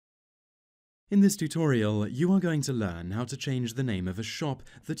In this tutorial, you are going to learn how to change the name of a shop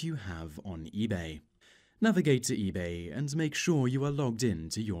that you have on eBay. Navigate to eBay and make sure you are logged in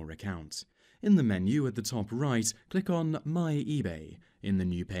to your account. In the menu at the top right, click on My eBay. In the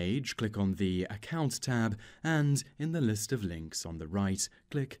new page, click on the Account tab, and in the list of links on the right,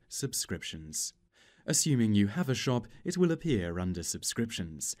 click Subscriptions. Assuming you have a shop, it will appear under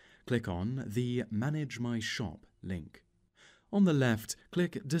Subscriptions. Click on the Manage My Shop link. On the left,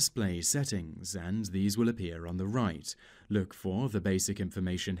 click Display Settings, and these will appear on the right. Look for the Basic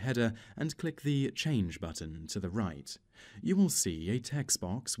Information header and click the Change button to the right. You will see a text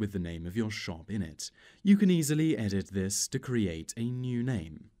box with the name of your shop in it. You can easily edit this to create a new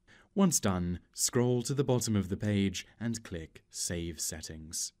name. Once done, scroll to the bottom of the page and click Save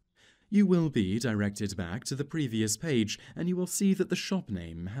Settings. You will be directed back to the previous page, and you will see that the shop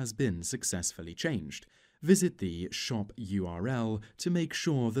name has been successfully changed. Visit the shop URL to make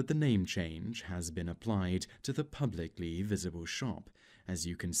sure that the name change has been applied to the publicly visible shop. As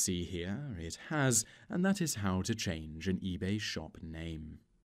you can see here, it has, and that is how to change an eBay shop name.